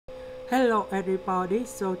Hello everybody,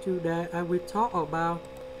 so today I will talk about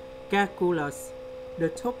calculus. The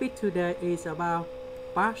topic today is about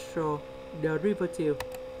partial derivative.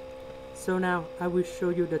 So now I will show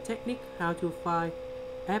you the technique how to find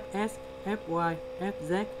fx, fy,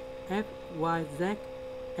 fz, fyz,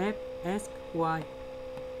 fxy.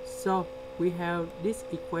 So we have this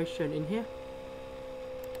equation in here.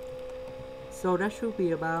 So that should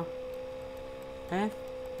be about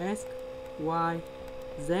fx, y,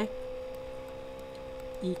 z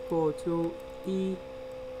equal to e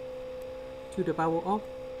to the power of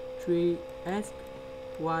 3x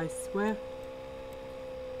y squared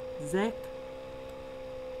z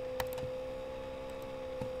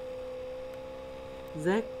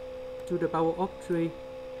to the power of 3,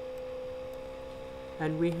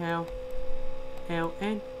 and we have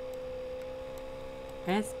ln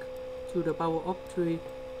s to the power of 3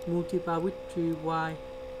 multiplied with 3y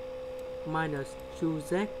minus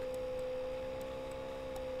 2z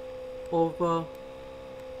over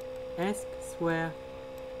x squared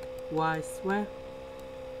y squared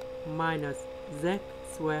minus z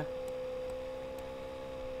squared.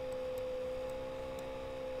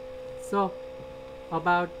 So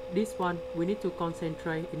about this one we need to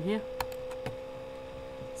concentrate in here.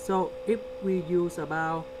 So if we use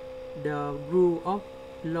about the rule of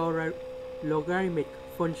logarithmic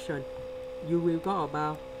function, you will go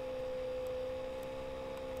about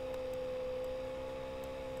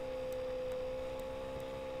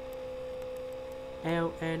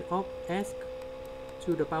ln of s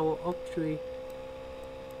to the power of 3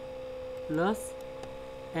 plus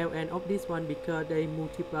ln of this one, because they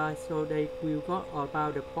multiply, so they will go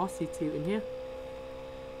about the positive in here.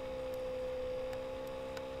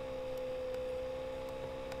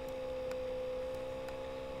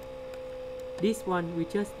 This one we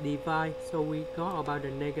just divide, so we go about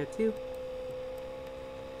the negative.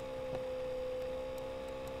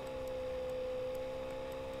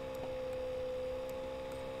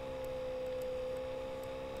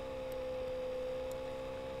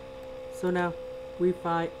 So now we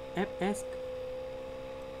find fs.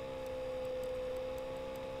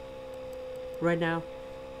 Right now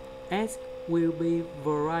s will be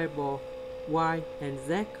variable, y and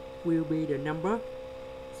z will be the number.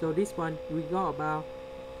 So this one we go about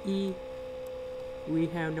e, we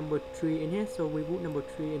have number 3 in here, so we put number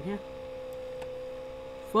 3 in here.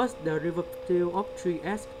 First derivative of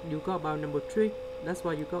 3s, you go about number 3, that's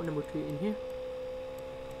why you got number 3 in here.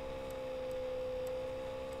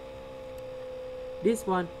 This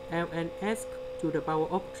one ln s to the power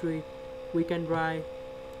of 3, we can write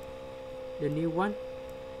the new one.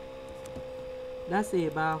 That's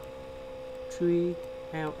about 3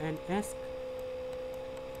 ln s.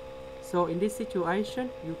 So in this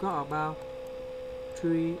situation you got about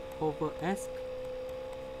 3 over s.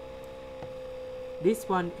 This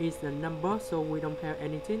one is the number, so we don't have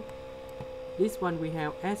anything. This one we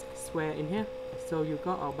have s squared in here, so you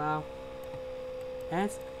got about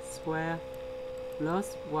s squared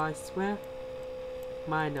plus y squared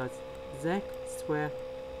minus z squared.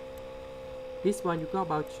 This one you got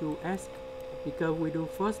about 2s, because we do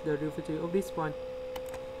first the derivative of this one.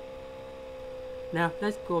 Now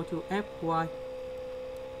let's go to fy.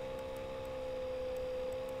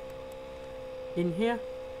 In here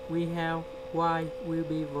we have y will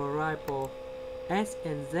be variable, s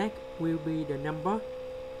and z will be the number.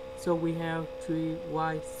 So we have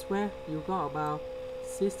 3y squared, you got about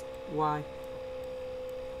 6y.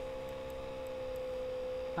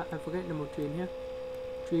 I forget number 3 in here.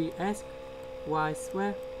 3s y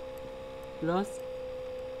squared plus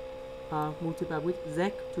multiply with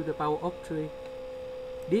z to the power of 3.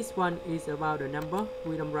 This one is about the number,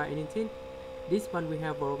 we don't write anything. This one we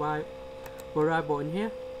have variable in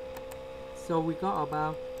here, so we got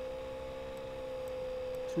about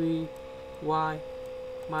 3y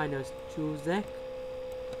minus 2z.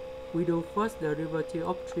 We do first the derivative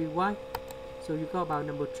of 3y, so you got about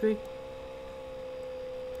number 3.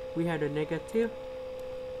 We have the negative.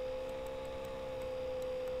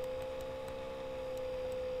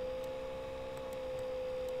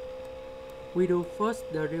 We do first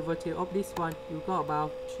the derivative of this one, you got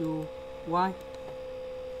about 2y.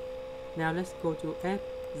 Now let's go to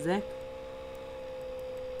fz.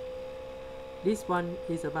 This one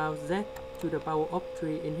is about z to the power of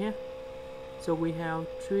 3 in here, so we have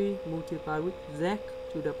 3 multiplied with z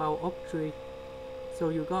to the power of 3, so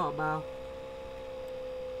you got about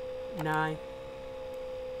 9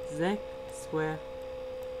 z squared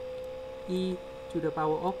e to the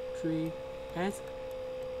power of 3s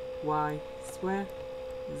y squared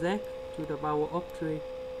z to the power of 3.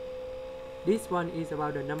 This one is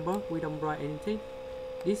about the number, we don't write anything.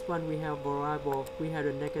 This one we have variable, we have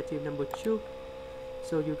the negative number 2,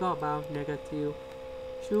 so you got about negative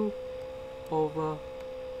 2 over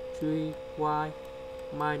 3y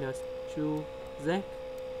minus 2z.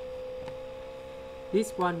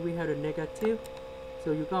 This one we have the negative,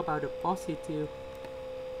 so you got about the positive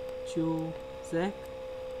 2z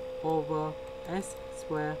over s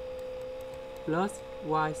squared plus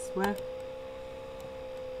y squared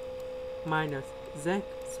minus z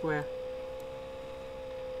squared.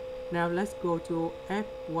 Now let's go to f,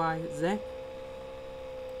 y, z.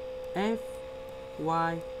 F,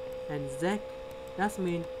 y, and z. That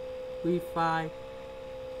means we find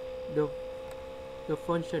the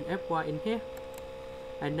function fy in here,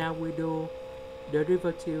 and now we do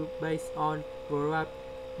derivative based on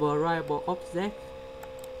variable of z.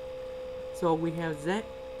 So we have z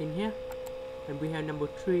in here, and we have number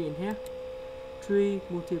 3 in here. 3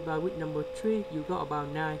 multiplied with number 3, you got about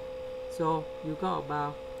 9. So you got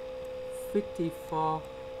about 54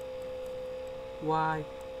 y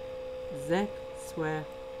z squared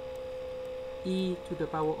e to the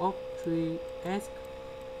power of 3s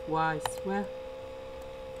y squared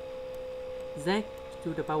z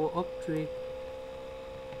to the power of 3.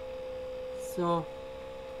 So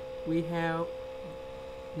we have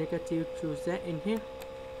negative 2z in here,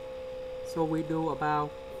 so we do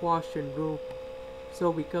about quotient rule.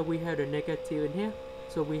 So because we have the negative in here,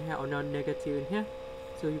 so we have a non-negative in here,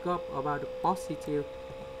 so you got about the positive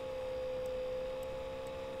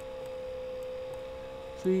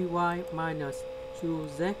 3y minus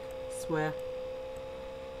 2z squared.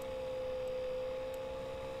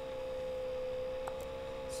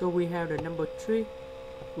 So we have the number 3,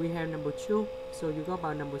 we have number 2, so you got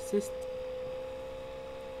about number 6.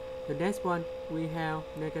 The next one we have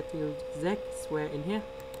negative z squared in here.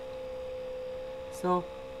 So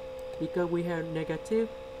because we have negative,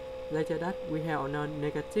 later that we have a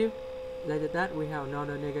non-negative, later that we have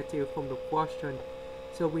another negative from the quotient.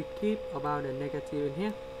 So we keep about a negative in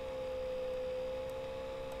here.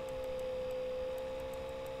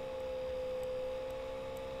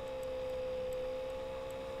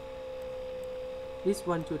 This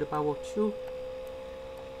one to the power 2.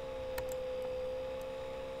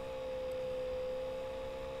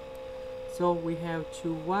 So we have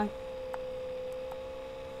 2y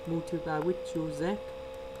multiplied with 2z.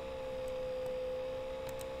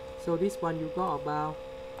 So this one you got about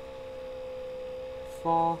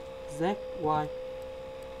 4zy.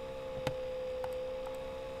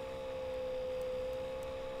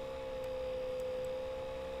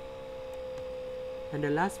 And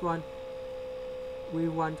the last one, we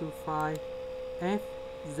want to find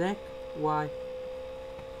fzy.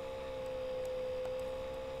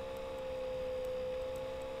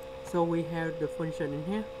 So we have the function in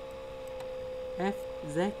here,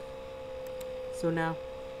 fz. So now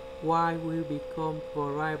y will become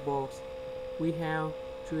variables. We have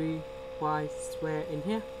 3y squared in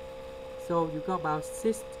here, so you got about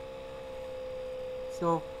 6.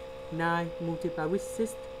 So 9 multiplied with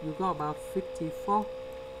 6, you got about 54.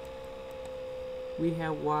 We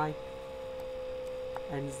have y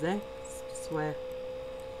and z squared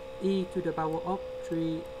e to the power of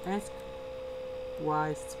 3s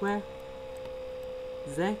y squared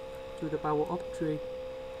z to the power of 3.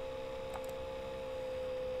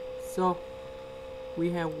 So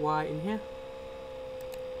we have y in here,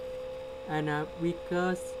 and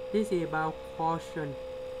because this is about quotient,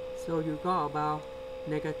 so you got about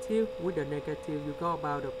negative with the negative, you got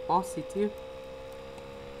about the positive,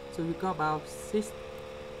 so you got about 6.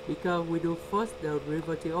 Because we do first the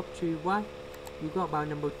derivative of 3y, you got about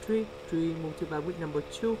number 3 multiplied with number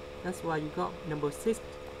 2, that's why you got number 6.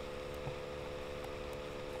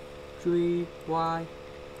 3y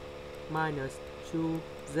minus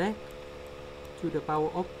 2z to the power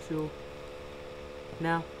of 2.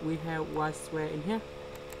 Now we have y squared in here,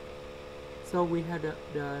 so we have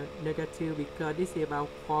the negative because this is about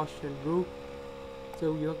quotient rule,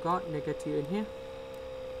 so you got negative in here.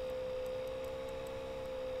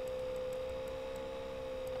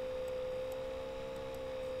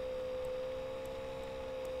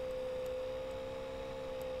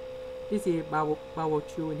 This is power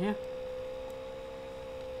 2 in here.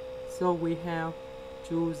 So we have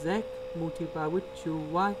 2z multiplied with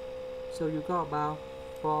 2y. So you got about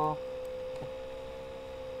 4z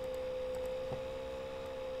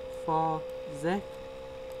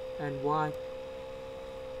and y.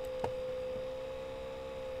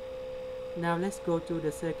 Now let's go to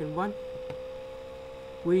the second one.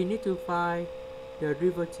 We need to find the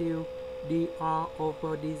derivative dr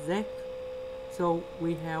over dz. So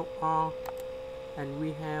we have r and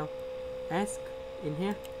we have s in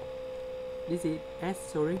here. this is s,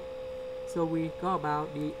 sorry. So we got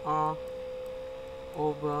about the r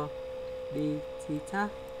over the theta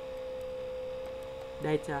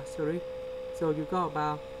data, sorry. So you got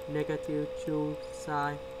about negative 2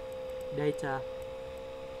 sine data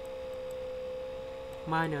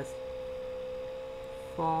minus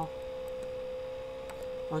 4,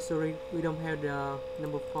 oh sorry, we don't have the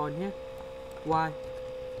number 4 in here, y.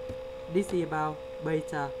 This is about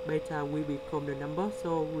beta. Beta will become the number,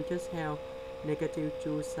 so we just have negative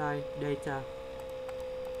 2 sine data.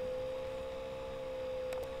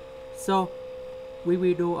 So we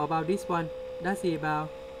will do about this one. That's about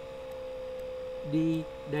the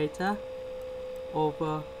data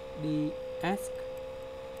over the s.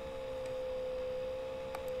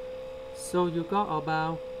 So you got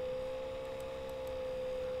about,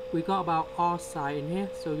 we got about all side in here,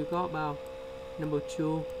 so you got about number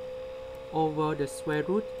 2 over the square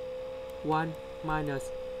root 1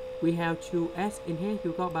 minus, we have 2s in here,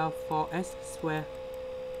 you got about 4s squared,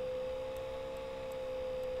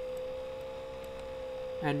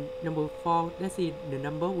 and number 4, that's the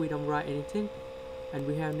number, we don't write anything, and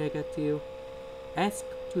we have negative s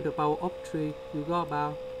to the power of 3, you got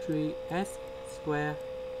about 3s squared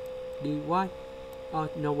dy, or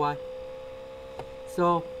no y.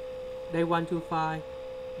 So they want to find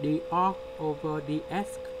the r over the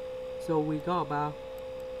s, so we got about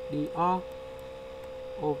the r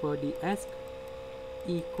over the s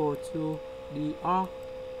equal to the r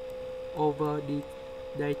over the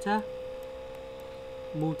data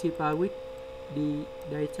multiplied with the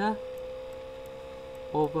data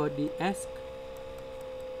over the s,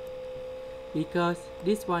 because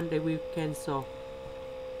this one they will cancel,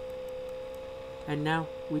 and now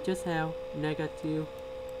we just have negative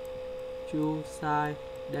 2 sine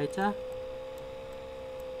data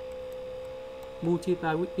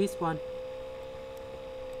multiply with this one,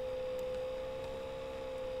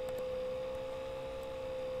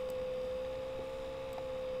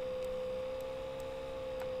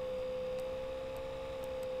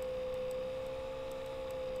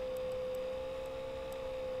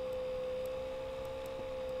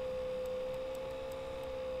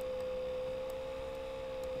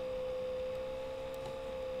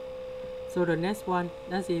 so the next one,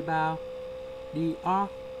 that's about the r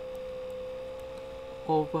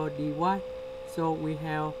over dy. So we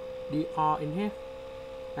have the r in here,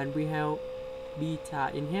 and we have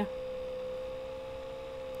beta in here.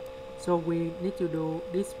 So we need to do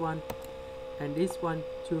this one and this one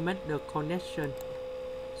to make the connection.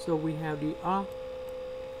 So we have the r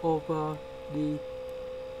over the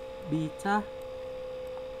beta.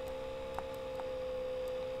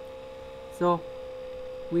 So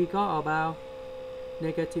we got about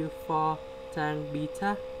negative 4 times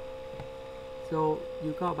beta. So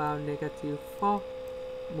you got about negative 4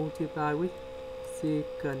 multiplied with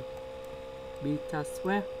secant beta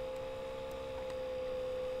square.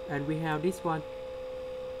 And we have this one.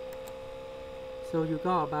 So you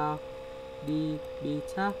got about d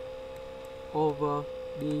beta over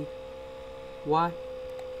d y.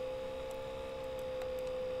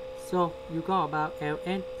 So you got about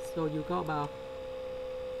ln. So you got about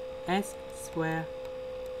s square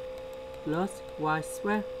plus y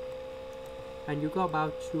square, and you got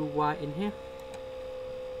about 2y in here.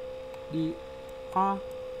 The r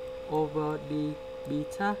over the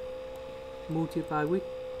beta multiplied with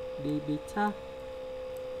the beta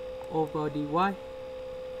over the y.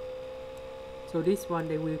 So this one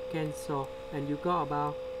they will cancel, and you got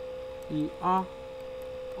about the r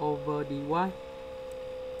over the y.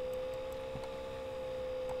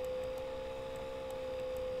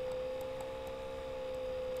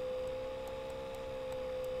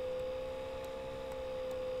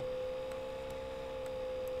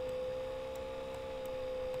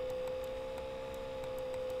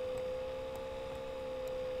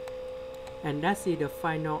 And that's the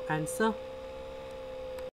final answer.